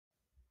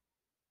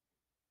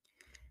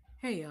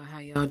Hey y'all, how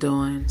y'all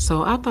doing?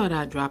 So I thought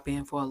I'd drop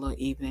in for a little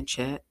evening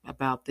chat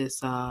about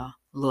this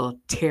little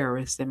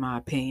terrorist, in my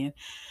opinion.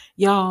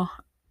 Y'all,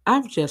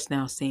 I've just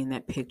now seen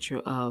that picture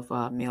of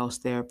male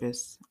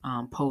therapists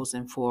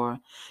posing for,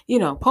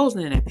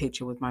 posing in that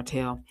picture with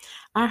Martell.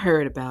 I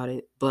heard about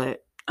it,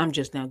 but I'm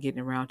just now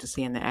getting around to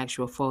seeing the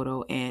actual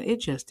photo, and it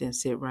just didn't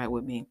sit right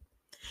with me.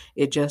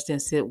 It just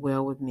didn't sit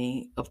well with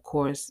me. Of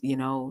course,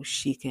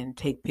 she can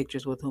take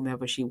pictures with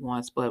whomever she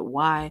wants, but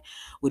why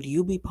would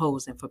you be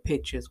posing for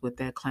pictures with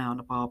that clown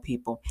of all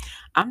people?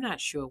 I'm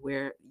not sure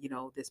where,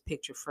 this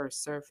picture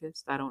first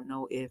surfaced. I don't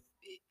know if,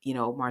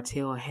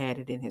 Martell had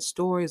it in his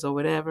stories or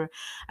whatever.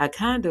 I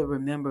kind of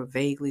remember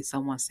vaguely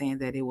someone saying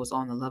that it was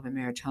on the Love and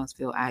Marriage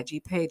Huntsville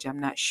IG page. I'm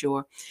not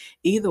sure.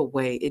 Either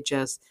way, it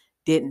just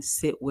didn't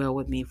sit well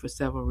with me for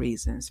several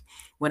reasons.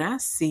 When I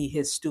see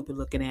his stupid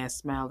looking ass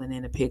smiling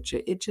in a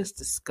picture, it just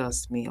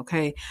disgusts me,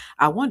 okay?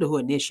 I wonder who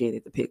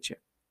initiated the picture.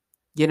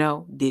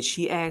 Did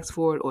she ask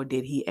for it or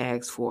did he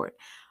ask for it?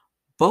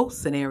 Both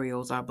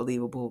scenarios are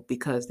believable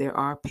because there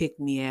are pick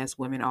me ass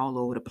women all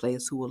over the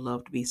place who would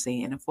love to be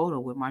seen in a photo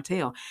with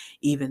Martell,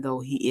 even though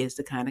he is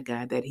the kind of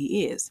guy that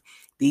he is.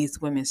 These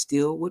women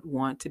still would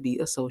want to be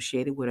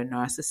associated with a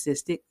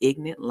narcissistic,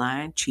 ignorant,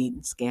 lying,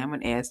 cheating,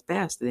 scamming ass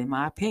bastard, in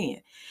my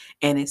opinion.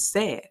 And it's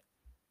sad.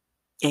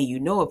 And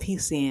if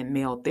he's seeing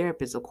male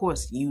therapists, of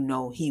course,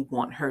 he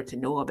want her to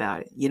know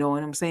about it. You know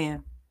what I'm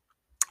saying?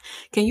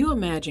 Can you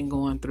imagine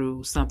going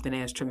through something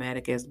as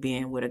traumatic as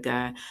being with a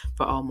guy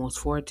for almost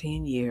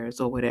 14 years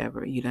or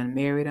whatever? You done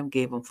married him,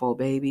 gave him 4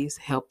 babies,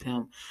 helped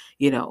him,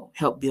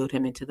 help build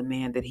him into the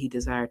man that he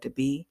desired to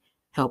be,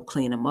 help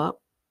clean him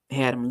up,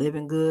 had him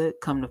living good.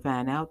 Come to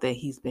find out that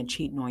he's been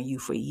cheating on you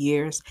for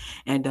years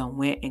and done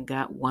went and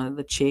got one of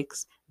the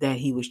chicks that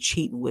he was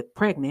cheating with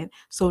pregnant.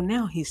 So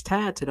now he's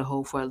tied to the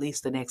hoe for at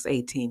least the next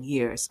 18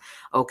 years.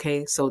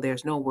 Okay. So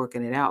there's no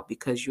working it out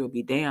because you'll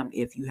be damned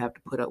if you have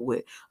to put up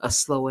with a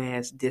slow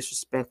ass,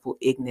 disrespectful,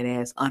 ignorant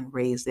ass,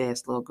 unraised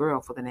ass little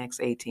girl for the next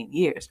 18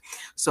 years.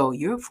 So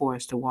you're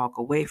forced to walk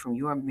away from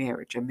your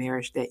marriage, a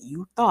marriage that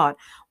you thought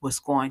was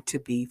going to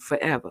be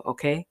forever.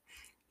 Okay.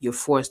 You're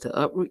forced to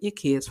uproot your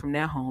kids from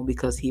their home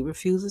because he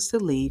refuses to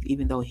leave,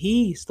 even though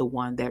he's the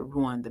one that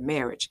ruined the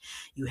marriage.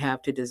 You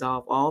have to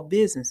dissolve all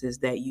businesses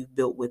that you've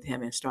built with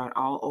him and start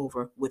all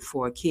over with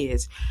 4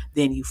 kids.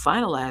 Then you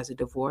finalize a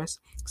divorce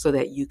so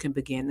that you can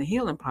begin the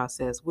healing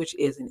process, which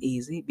isn't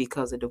easy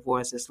because a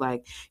divorce is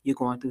like you're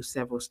going through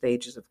several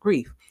stages of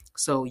grief.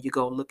 So you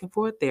go looking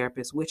for a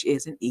therapist, which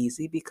isn't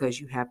easy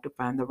because you have to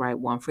find the right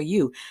one for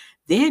you.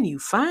 Then you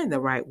find the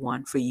right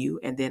one for you,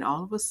 and then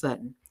all of a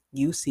sudden,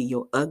 you see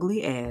your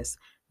ugly ass,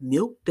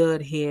 milk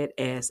dud head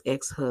ass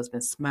ex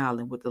husband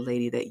smiling with the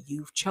lady that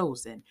you've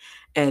chosen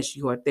as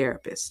your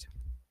therapist,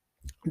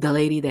 the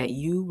lady that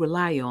you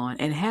rely on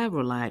and have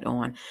relied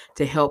on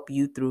to help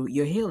you through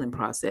your healing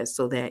process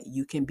so that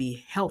you can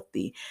be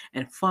healthy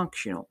and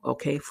functional,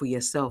 okay, for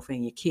yourself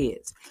and your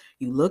kids.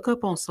 You look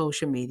up on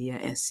social media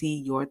and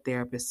see your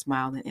therapist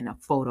smiling in a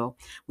photo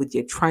with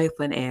your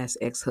trifling ass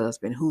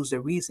ex-husband, who's the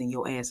reason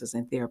your ass is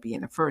in therapy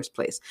in the first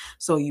place.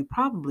 So you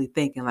probably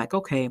thinking like,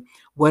 okay,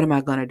 what am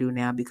I going to do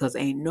now? Because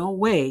ain't no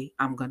way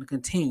I'm going to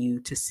continue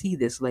to see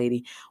this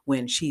lady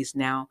when she's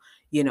now,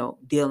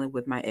 dealing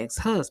with my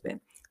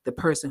ex-husband, the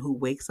person who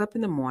wakes up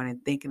in the morning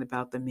thinking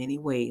about the many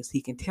ways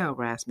he can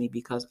terrorize me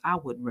because I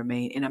wouldn't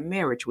remain in a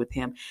marriage with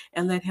him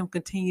and let him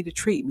continue to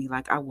treat me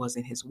like I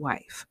wasn't his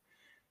wife,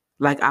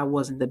 like I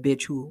wasn't the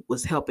bitch who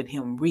was helping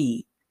him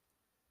read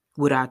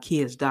with our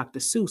kids' Dr.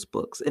 Seuss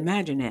books.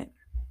 Imagine that.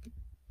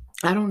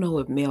 I don't know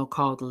if Mel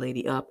called the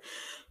lady up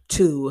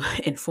to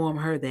inform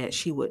her that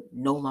she would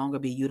no longer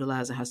be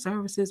utilizing her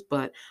services,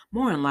 but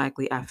more than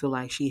likely, I feel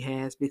like she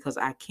has because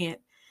I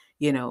can't,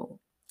 you know,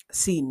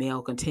 see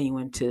Mel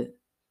continuing to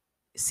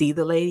see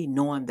the lady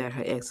knowing that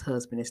her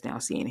ex-husband is now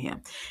seeing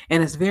him,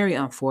 and it's very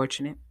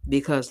unfortunate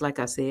because like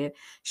I said,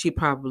 she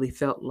probably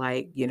felt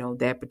like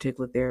that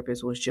particular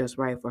therapist was just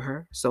right for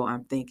her. So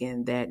I'm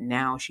thinking that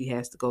now she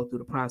has to go through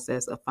the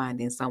process of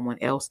finding someone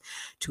else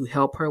to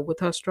help her with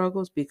her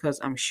struggles, because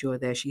I'm sure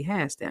that she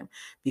has them,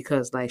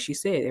 because like she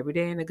said, every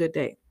day ain't a good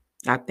day.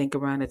 I think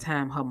around the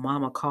time her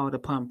mama called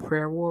upon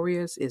prayer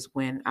warriors is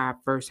when I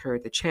first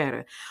heard the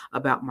chatter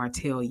about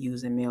Martell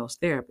using male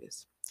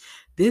therapists.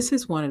 This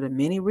is one of the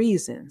many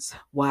reasons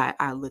why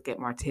I look at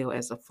Martell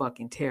as a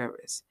fucking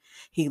terrorist.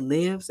 He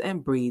lives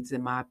and breathes,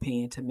 in my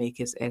opinion, to make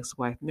his ex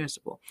wife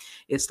miserable.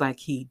 It's like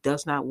he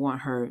does not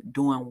want her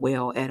doing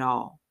well at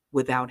all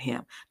without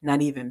him,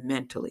 not even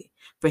mentally.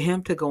 For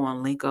him to go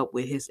and link up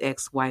with his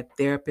ex wife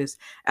therapist,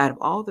 out of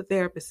all the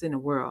therapists in the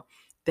world,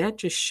 that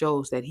just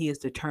shows that he is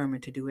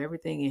determined to do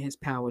everything in his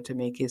power to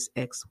make his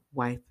ex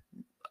wife,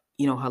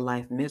 her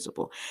life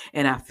miserable.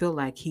 And I feel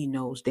like he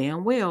knows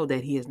damn well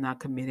that he is not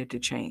committed to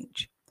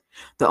change.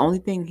 The only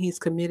thing he's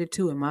committed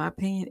to, in my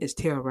opinion, is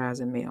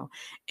terrorizing Mel.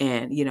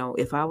 And,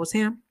 if I was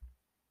him,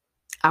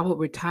 I would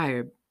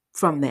retire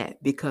from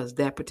that because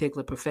that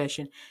particular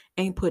profession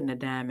ain't putting a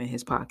dime in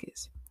his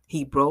pockets.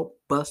 He broke,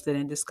 busted,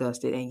 and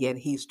disgusted, and yet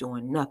he's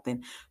doing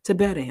nothing to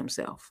better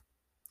himself.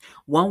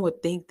 One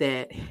would think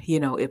that,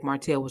 if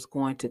Martell was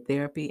going to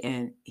therapy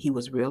and he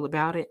was real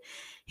about it,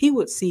 he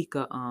would seek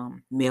a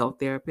male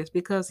therapist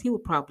because he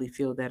would probably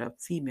feel that a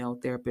female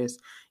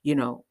therapist,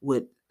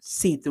 would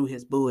see through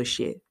his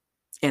bullshit.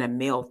 And a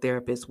male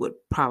therapist would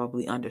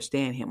probably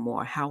understand him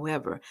more.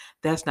 However,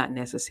 that's not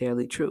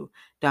necessarily true.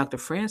 Dr.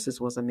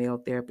 Francis was a male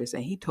therapist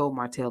and he told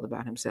Martell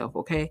about himself,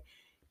 okay?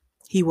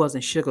 He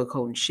wasn't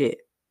sugarcoating shit.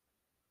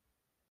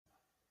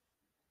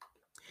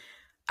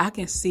 I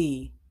can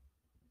see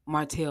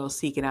Martell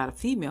seeking out a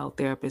female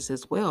therapist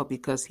as well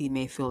because he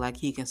may feel like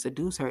he can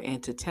seduce her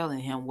into telling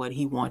him what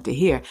he wants to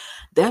hear.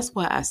 That's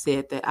why I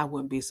said that I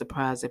wouldn't be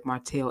surprised if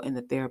Martell and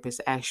the therapist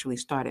actually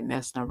started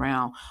messing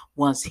around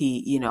once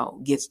he,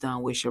 gets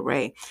done with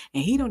Sheree.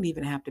 And he don't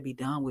even have to be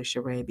done with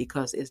Sheree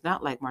because it's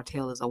not like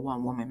Martell is a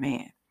one-woman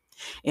man.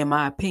 In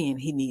my opinion,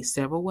 he needs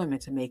several women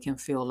to make him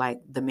feel like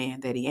the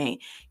man that he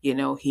ain't.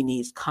 He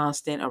needs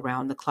constant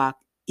around the clock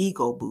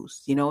ego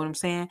boost. You know what I'm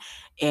saying?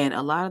 And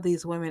a lot of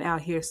these women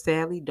out here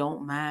sadly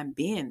don't mind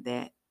being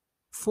that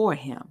for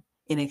him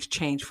in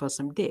exchange for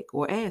some dick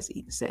or ass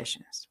eating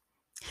sessions.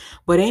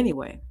 But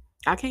anyway,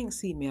 I can't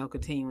see Mel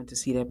continuing to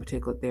see that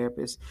particular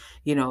therapist.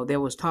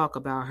 There was talk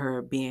about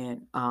her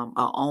being a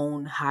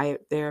own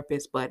hired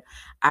therapist, but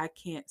I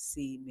can't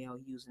see Mel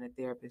using a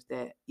therapist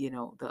that,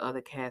 the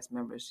other cast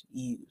members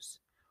use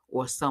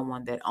or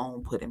someone that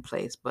OWN put in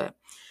place. But,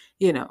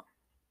 you know,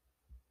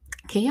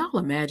 can y'all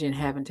imagine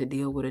having to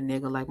deal with a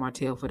nigga like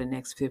Martell for the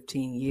next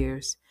 15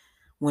 years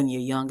when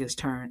your youngest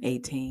turn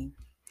 18?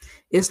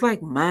 It's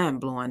like mind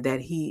blowing that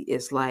he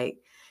is like,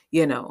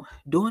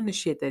 doing the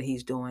shit that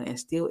he's doing and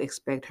still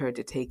expect her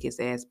to take his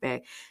ass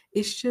back.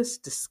 It's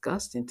just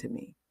disgusting to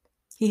me.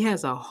 He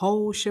has a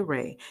whole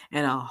Sheree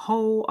and a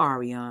whole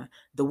Ariane,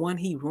 the one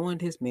he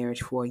ruined his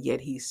marriage for, yet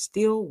he's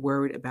still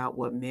worried about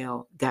what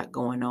Mel got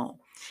going on.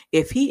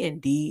 If he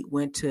indeed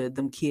went to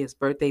them kids'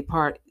 birthday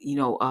party,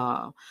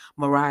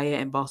 Mariah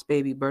and Boss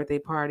Baby birthday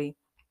party,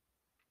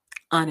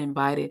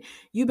 uninvited,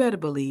 you better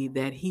believe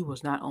that he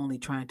was not only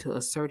trying to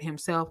assert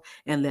himself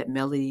and let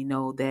Melody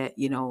know that,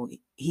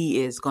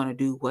 he is going to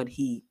do what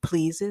he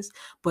pleases,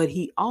 but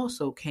he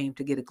also came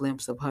to get a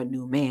glimpse of her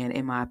new man,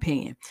 in my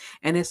opinion.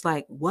 And it's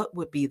like, what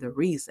would be the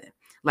reason?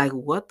 Like,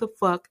 what the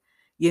fuck,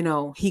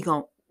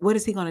 what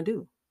is he going to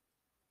do?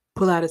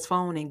 Pull out his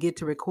phone and get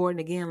to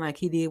recording again like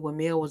he did when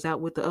Mel was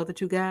out with the other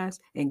two guys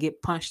and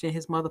get punched in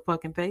his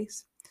motherfucking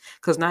face?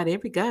 Because not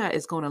every guy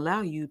is going to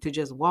allow you to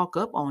just walk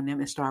up on them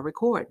and start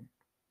recording.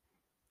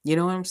 You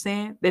know what I'm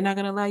saying? They're not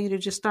going to allow you to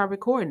just start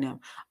recording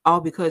them.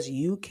 All because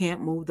you can't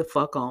move the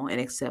fuck on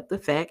and accept the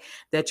fact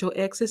that your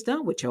ex is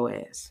done with your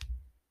ass.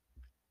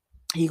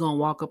 He going to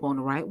walk up on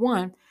the right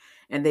one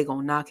and they going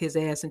to knock his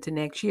ass into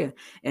next year.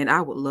 And I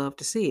would love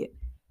to see it.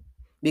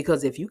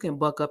 Because if you can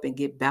buck up and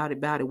get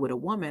bouty with a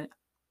woman,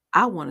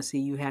 I want to see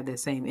you have that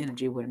same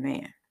energy with a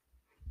man.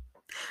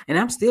 And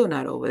I'm still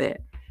not over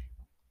that.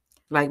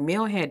 Like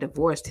Mel had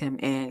divorced him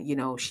and,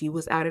 she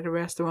was out at a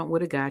restaurant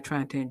with a guy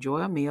trying to enjoy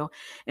a meal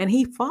and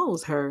he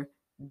follows her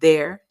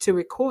there to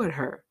record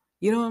her.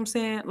 You know what I'm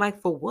saying? Like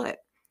for what?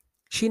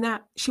 She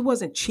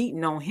wasn't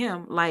cheating on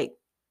him like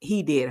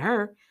he did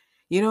her.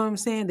 You know what I'm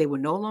saying? They were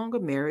no longer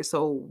married.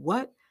 So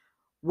what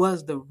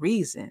was the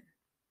reason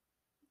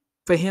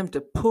for him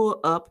to pull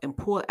up and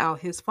pull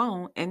out his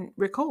phone and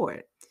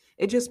record?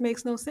 It just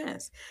makes no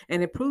sense.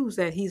 And it proves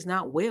that he's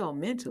not well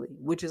mentally,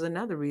 which is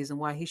another reason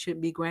why he should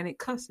be granted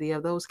custody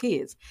of those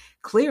kids.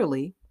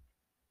 Clearly,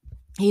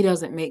 he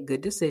doesn't make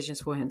good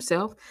decisions for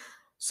himself.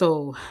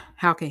 So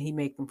how can he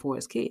make them for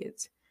his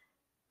kids?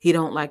 He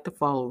don't like to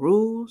follow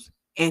rules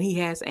and he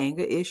has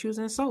anger issues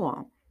and so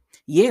on.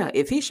 Yeah,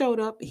 if he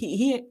showed up,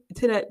 he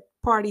to that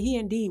party, he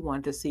indeed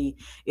wanted to see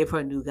if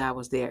her new guy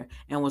was there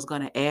and was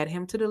going to add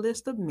him to the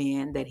list of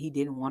men that he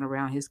didn't want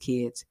around his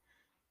kids.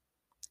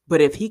 But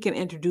if he can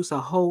introduce a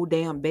whole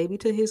damn baby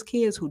to his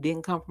kids who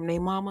didn't come from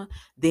their mama,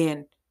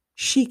 then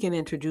she can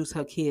introduce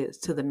her kids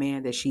to the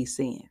man that she's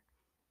seeing.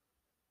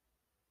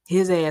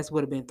 His ass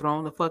would have been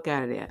thrown the fuck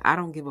out of there. I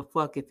don't give a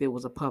fuck if it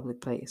was a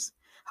public place.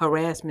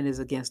 Harassment is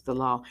against the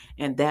law,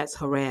 and that's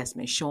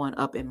harassment showing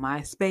up in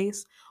my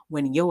space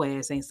when your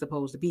ass ain't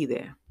supposed to be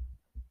there.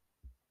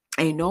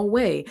 Ain't no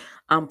way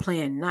I'm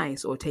playing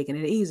nice or taking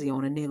it easy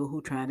on a nigga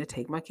who trying to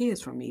take my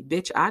kids from me.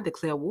 Bitch, I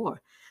declare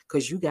war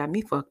because you got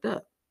me fucked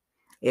up.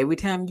 Every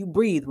time you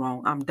breathe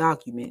wrong, I'm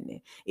documenting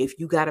it. If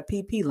you got a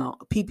PPP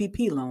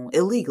loan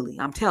illegally,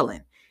 I'm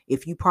telling.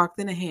 If you parked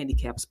in a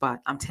handicap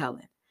spot, I'm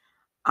telling.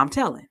 I'm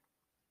telling.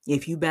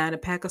 If you buying a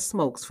pack of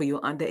smokes for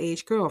your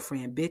underage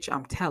girlfriend, bitch,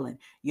 I'm telling.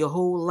 Your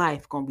whole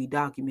life gonna be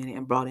documented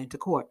and brought into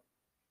court.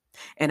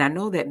 And I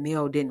know that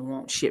Mel didn't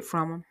want shit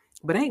from him,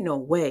 but ain't no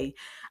way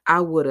I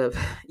would have,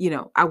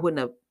 I wouldn't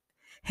have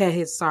had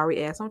his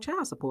sorry ass on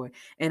child support.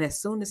 And as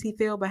soon as he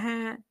fell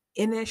behind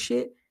in that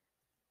shit,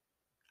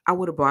 I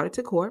would have brought it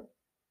to court.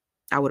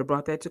 I would have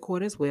brought that to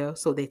court as well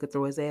so they could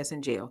throw his ass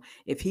in jail.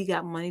 If he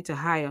got money to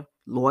hire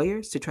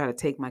lawyers to try to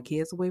take my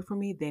kids away from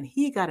me, then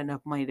he got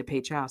enough money to pay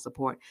child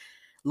support.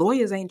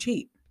 Lawyers ain't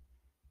cheap.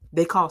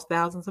 They cost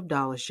thousands of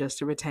dollars just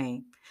to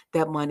retain.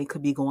 That money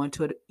could be going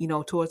to,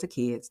 towards the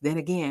kids. Then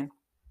again,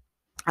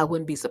 I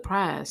wouldn't be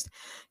surprised,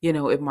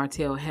 if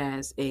Martell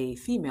has a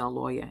female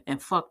lawyer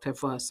and fucked her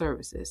for her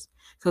services.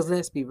 Because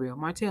let's be real,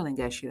 Martell ain't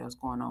got shit else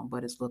going on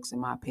but his looks, in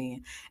my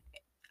opinion.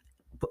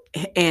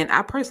 And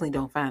I personally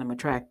don't find him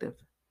attractive,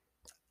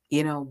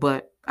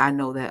 but I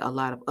know that a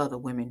lot of other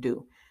women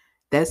do.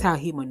 That's how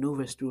he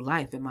maneuvers through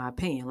life, in my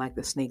opinion, like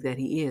the snake that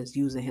he is,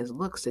 using his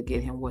looks to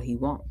get him what he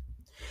wants.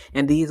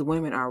 And these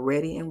women are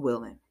ready and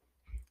willing.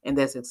 And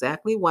that's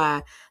exactly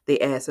why they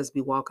ass us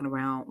be walking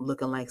around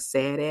looking like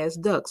sad ass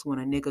ducks when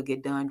a nigga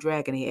get done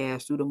dragging their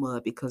ass through the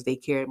mud, because they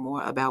cared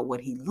more about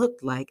what he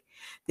looked like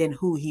than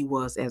who he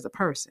was as a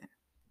person.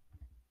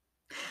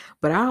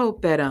 But I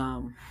hope that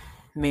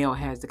Mel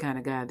has the kind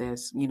of guy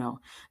that's,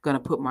 gonna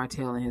put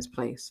Martell in his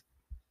place.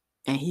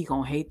 And he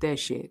gonna hate that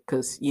shit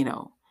because,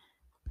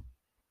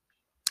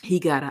 he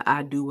got a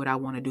I do what I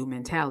want to do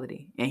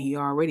mentality. And he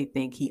already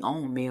think he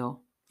own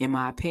Mel, in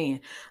my opinion.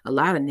 A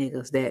lot of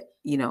niggas that,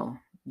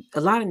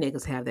 a lot of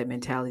niggas have that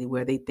mentality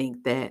where they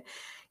think that,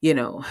 you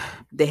know,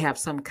 they have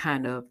some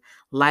kind of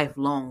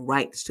lifelong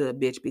rights to a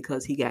bitch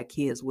because he got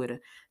kids with her.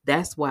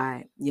 That's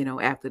why,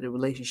 after the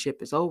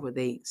relationship is over,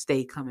 they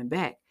stay coming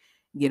back.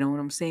 You know what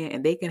I'm saying?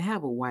 And they can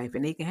have a wife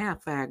and they can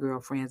have 5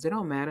 girlfriends. It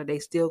don't matter. They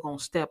still gonna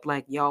step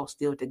like y'all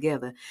still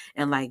together,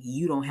 and like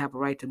you don't have a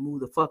right to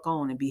move the fuck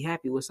on and be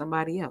happy with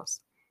somebody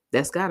else.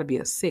 That's gotta be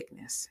a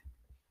sickness.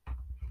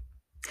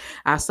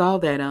 I saw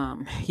that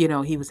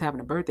he was having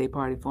a birthday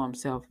party for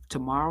himself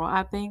tomorrow,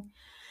 I think.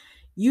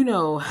 You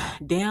know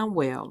damn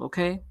well,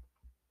 okay?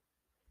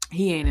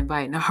 He ain't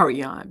inviting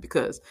Ariane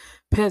because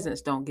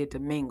peasants don't get to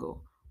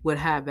mingle with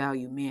high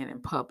value men in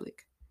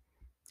public.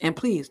 And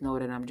please know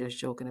that I'm just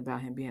joking about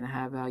him being a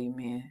high value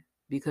man,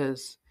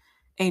 because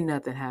ain't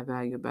nothing high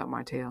value about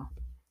Martell.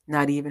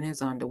 Not even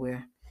his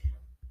underwear.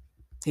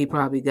 He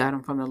probably got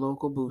them from the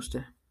local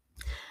booster.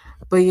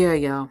 But yeah,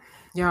 y'all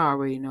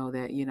already know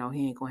that, he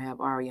ain't gonna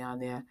have Ariane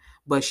there.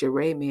 But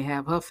Sheree may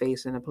have her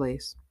face in a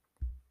place.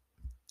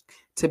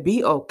 To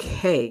be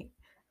okay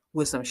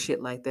with some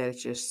shit like that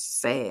is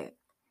just sad.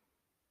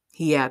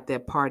 He out there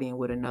partying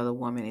with another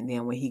woman, and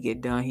then when he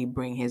get done, he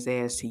bring his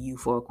ass to you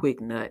for a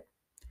quick nut.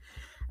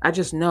 I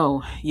just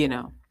know,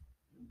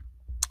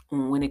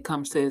 when it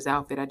comes to his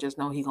outfit, I just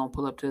know he gonna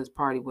pull up to his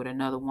party with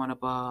another one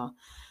of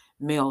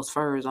Mel's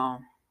furs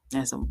on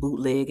and some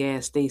bootleg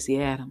ass Stacey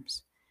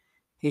Adams.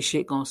 His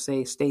shit gonna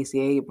say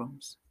Stacey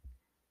Abrams.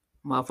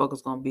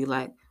 Motherfuckers gonna be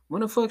like, when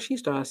the fuck she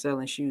started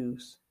selling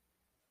shoes?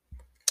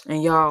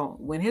 And y'all,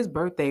 when his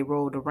birthday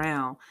rolled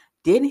around,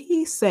 didn't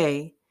he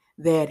say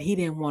that he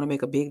didn't want to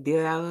make a big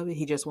deal out of it?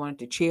 He just wanted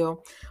to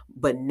chill.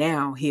 But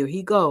now here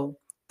he go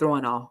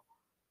throwing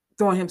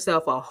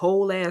himself a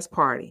whole ass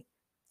party.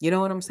 You know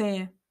what I'm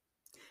saying?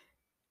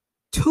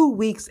 2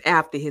 weeks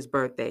after his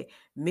birthday,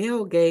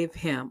 Mel gave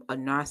him a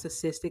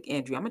narcissistic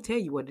injury. I'm gonna tell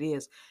you what it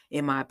is,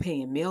 in my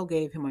opinion. Mel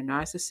gave him a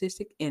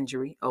narcissistic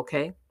injury,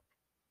 okay,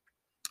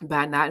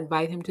 by not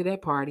inviting him to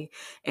that party.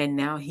 And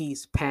now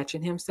he's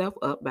patching himself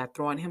up by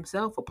throwing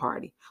himself a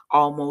party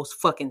almost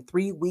fucking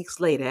 3 weeks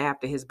later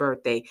after his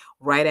birthday,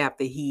 right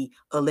after he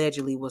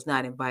allegedly was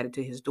not invited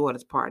to his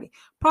daughter's party,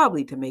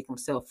 probably to make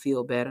himself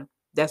feel better.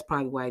 That's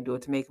probably why he do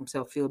it, to make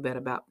himself feel better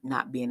about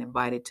not being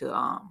invited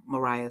to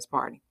Mariah's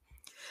party.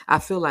 I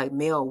feel like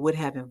Mel would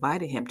have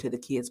invited him to the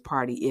kids'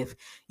 party if,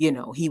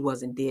 he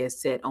wasn't dead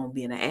set on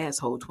being an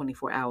asshole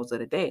 24 hours of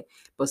the day.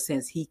 But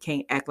since he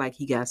can't act like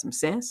he got some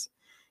sense,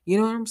 you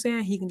know what I'm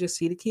saying? He can just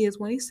see the kids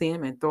when he see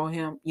them and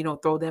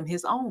throw them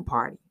his own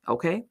party,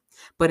 okay?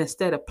 But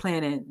instead of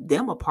planning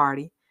them a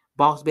party,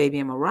 Boss Baby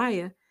and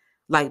Mariah,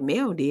 like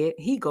Mel did,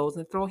 he goes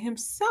and throw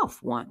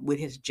himself one with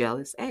his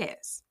jealous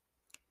ass.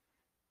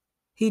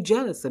 He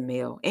jealous of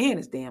Mel and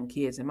his damn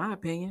kids, in my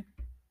opinion.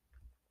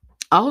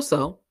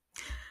 Also,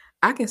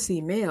 I can see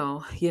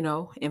Mel,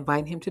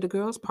 inviting him to the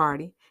girls'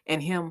 party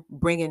and him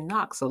bringing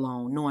Knox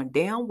along, knowing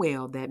damn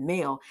well that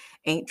Mel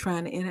ain't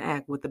trying to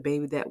interact with the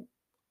baby that,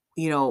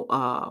 you know,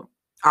 uh,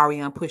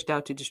 Ariane pushed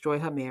out to destroy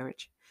her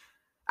marriage.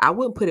 I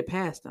wouldn't put it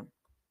past him.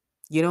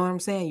 You know what I'm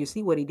saying? You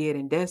see what he did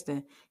in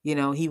Destin.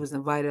 He was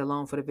invited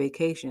along for the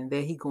vacation.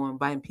 There he go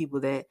inviting people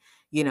that,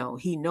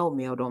 he know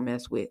Mel don't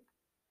mess with.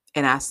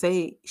 And I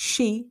say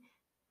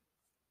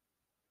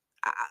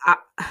I,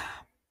 I,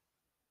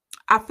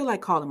 I feel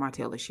like calling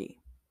Martell a she.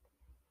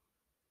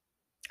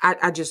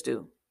 I just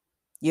do.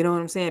 You know what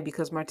I'm saying?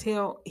 Because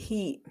Martell,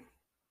 he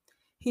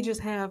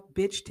just have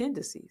bitch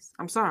tendencies.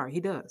 I'm sorry,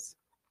 he does.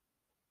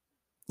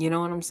 You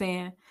know what I'm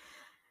saying?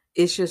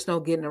 It's just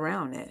no getting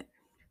around that.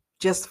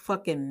 Just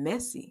fucking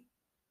messy.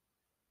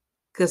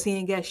 Cause he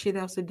ain't got shit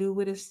else to do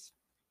with his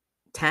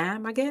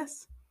time, I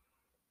guess.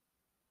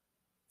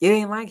 It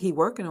ain't like he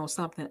working on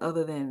something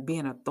other than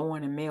being a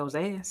thorn in Mel's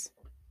ass.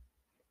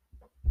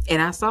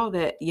 And I saw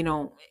that,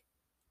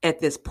 at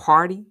this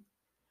party,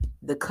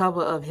 the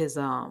cover of his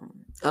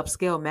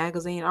upscale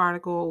magazine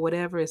article or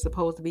whatever is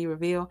supposed to be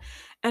revealed.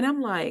 And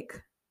I'm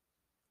like,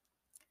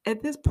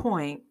 at this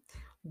point,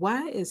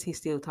 why is he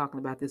still talking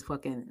about this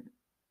fucking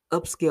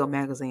upscale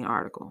magazine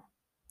article?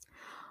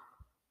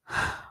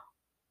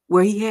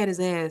 where he had his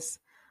ass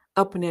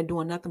up in there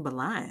doing nothing but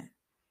lying.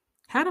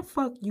 How the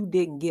fuck you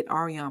didn't get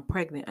Ariane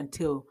pregnant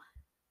until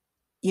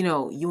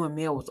you and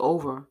Mel was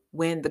over,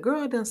 when the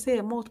girl done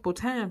said multiple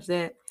times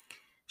that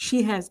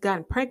she has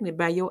gotten pregnant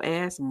by your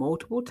ass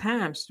multiple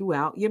times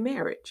throughout your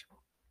marriage.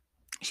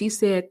 She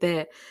said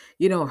that,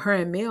 her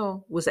and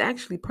Mel was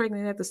actually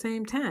pregnant at the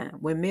same time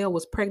when Mel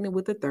was pregnant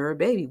with the third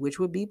baby, which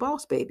would be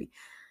Boss Baby.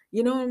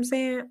 You know what I'm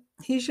saying?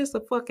 He's just a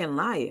fucking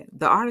liar.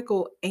 The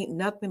article ain't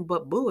nothing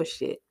but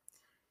bullshit.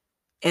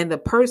 And the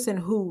person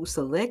who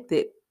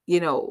selected,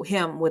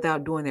 him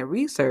without doing their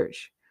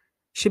research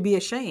should be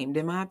ashamed,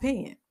 in my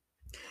opinion.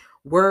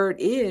 Word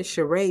is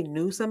Sheree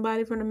knew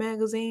somebody from the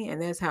magazine, and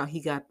that's how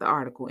he got the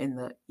article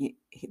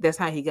that's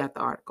how he got the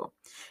article.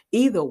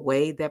 Either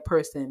way, that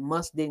person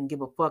must didn't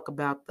give a fuck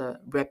about the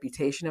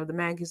reputation of the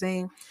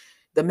magazine.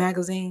 The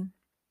magazine.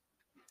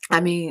 I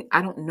mean,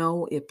 I don't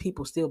know if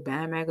people still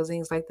buy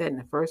magazines like that in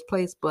the first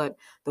place, but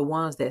the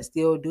ones that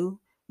still do,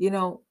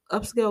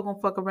 upscale gonna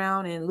fuck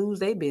around and lose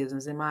their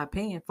business, in my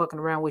opinion, fucking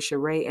around with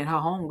Sheree and her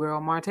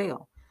homegirl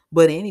Martell.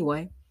 But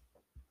anyway,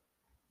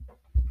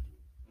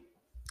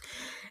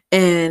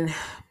 and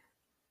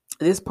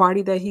this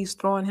party that he's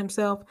throwing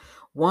himself,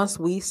 once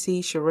we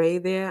see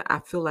Sheree there, I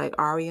feel like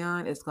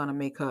Ariane is going to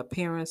make her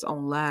appearance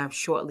on live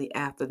shortly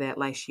after that,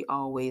 like she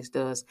always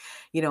does,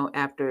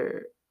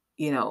 after,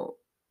 you know,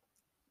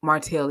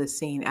 Martell is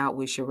seen out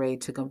with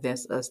Sheree to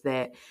convince us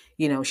that,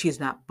 she's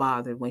not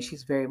bothered when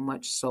she's very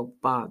much so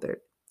bothered.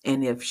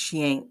 And if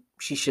she ain't,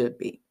 she should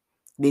be,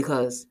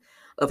 because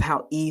of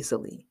how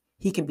easily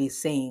he can be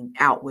seen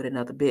out with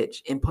another bitch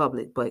in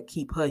public, but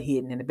keep her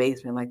hidden in the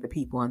basement like the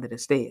people under the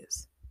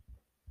stairs.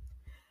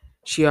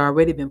 She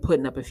already been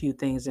putting up a few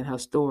things in her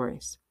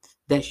stories.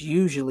 That's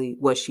usually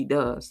what she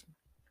does.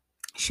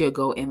 She'll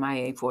go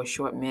MIA for a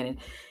short minute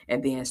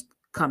and then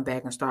come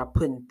back and start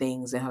putting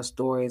things in her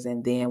stories.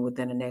 And then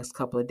within the next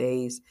couple of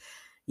days,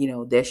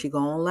 there she go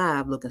on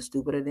live looking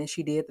stupider than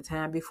she did the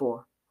time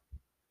before.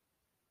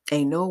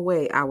 Ain't no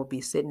way I would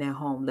be sitting at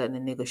home letting a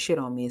nigga shit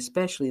on me,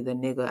 especially the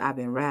nigga I've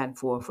been riding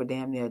for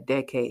damn near a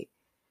decade.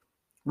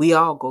 We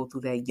all go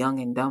through that young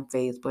and dumb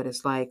phase, but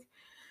it's like,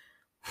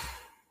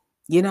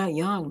 you're not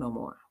young no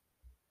more.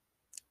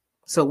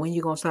 So when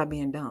you gonna stop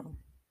being dumb?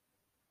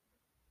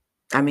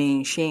 I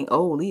mean, she ain't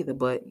old either,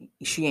 but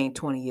she ain't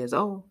 20 years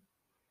old.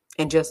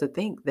 And just to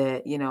think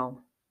that,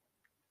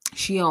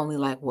 she only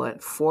like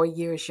what, 4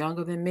 years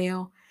younger than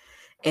Mel,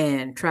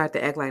 and tried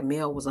to act like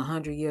Mel was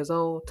 100 years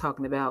old,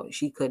 talking about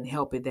she couldn't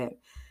help it that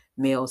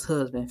Mel's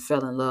husband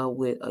fell in love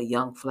with a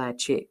young fly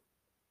chick.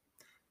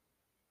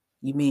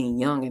 You mean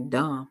young and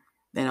dumb?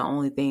 And the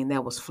only thing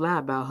that was fly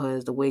about her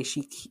is the way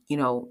she,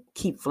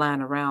 keep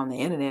flying around the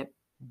internet,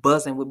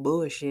 buzzing with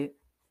bullshit.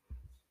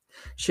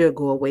 She'll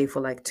go away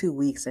for like 2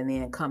 weeks and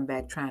then come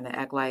back trying to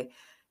act like,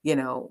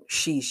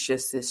 she's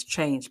just this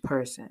changed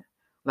person.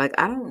 Like,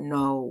 I don't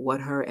know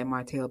what her and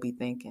Martell be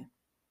thinking.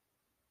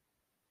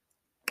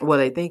 Well,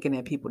 they thinking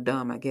that people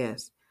dumb, I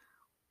guess.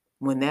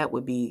 When that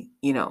would be,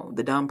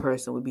 the dumb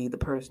person would be the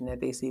person that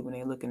they see when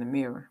they look in the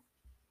mirror.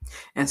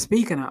 And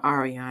speaking of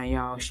Ariane,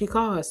 y'all, she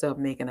called herself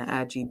making an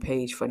IG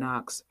page for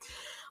Knox.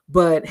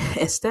 But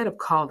instead of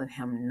calling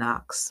him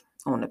Knox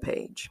on the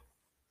page,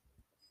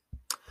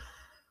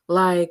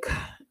 like,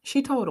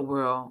 she told the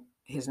world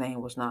his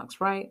name was Knox,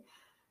 right?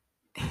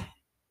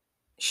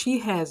 She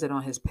has it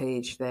on his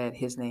page that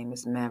his name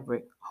is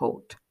Maverick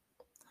Holt.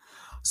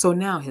 So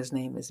now his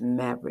name is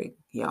Maverick,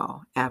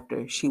 y'all,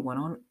 after she went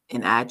on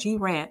an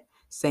IG rant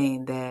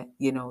saying that,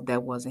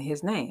 that wasn't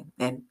his name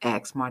and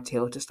asked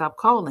Martell to stop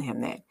calling him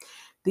that.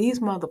 These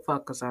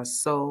motherfuckers are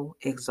so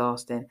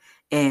exhausting,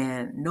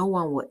 and no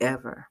one will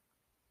ever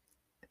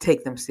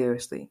take them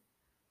seriously,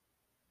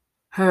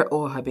 her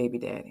or her baby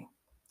daddy.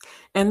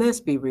 And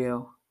let's be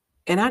real,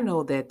 and I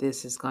know that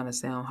this is going to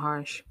sound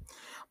harsh,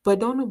 but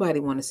don't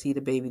nobody want to see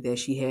the baby that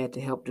she had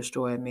to help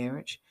destroy a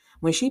marriage.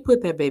 When she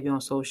put that baby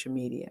on social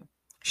media,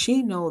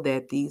 she know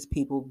that these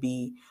people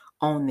be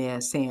on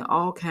there saying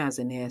all kinds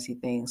of nasty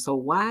things. So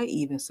why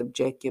even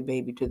subject your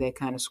baby to that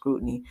kind of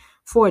scrutiny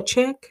for a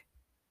check?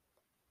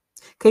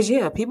 Because,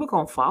 yeah, people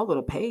going to follow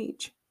the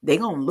page. They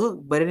going to look,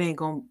 but it ain't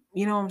going to,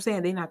 you know what I'm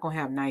saying? They're not going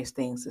to have nice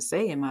things to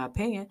say, in my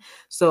opinion.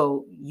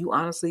 So you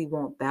honestly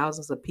want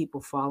thousands of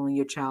people following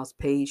your child's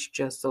page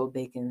just so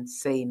they can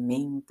say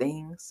mean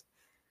things?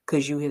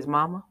 Because you his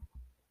mama?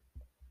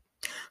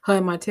 Her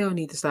and Martell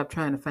need to stop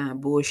trying to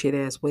find bullshit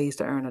ass ways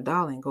to earn a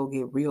dollar and go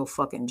get real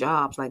fucking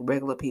jobs like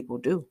regular people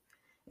do.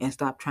 And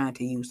stop trying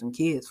to use some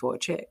kids for a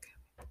check.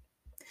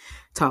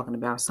 Talking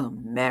about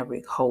some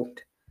Maverick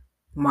Holt.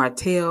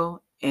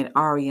 Martell and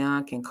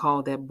Ariane can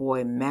call that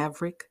boy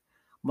Maverick,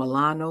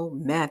 Milano,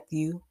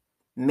 Matthew,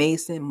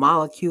 Mason,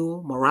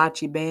 Molecule,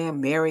 Marachi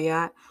Band,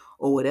 Marriott,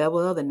 or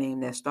whatever other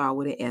name that start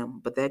with an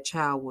M. But that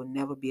child will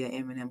never be an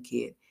Eminem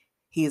kid.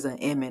 He's an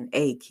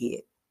M&A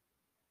kid.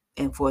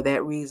 And for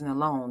that reason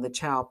alone, the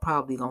child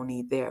probably gonna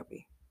need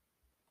therapy.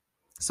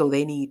 So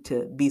they need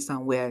to be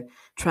somewhere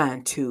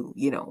trying to,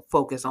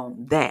 focus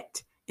on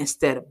that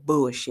instead of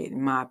bullshit,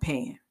 in my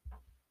opinion.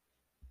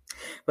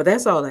 But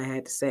that's all I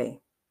had to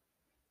say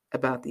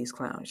about these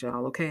clowns,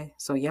 y'all. Okay,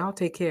 so y'all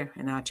take care,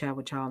 and I'll chat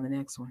with y'all in the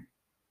next one.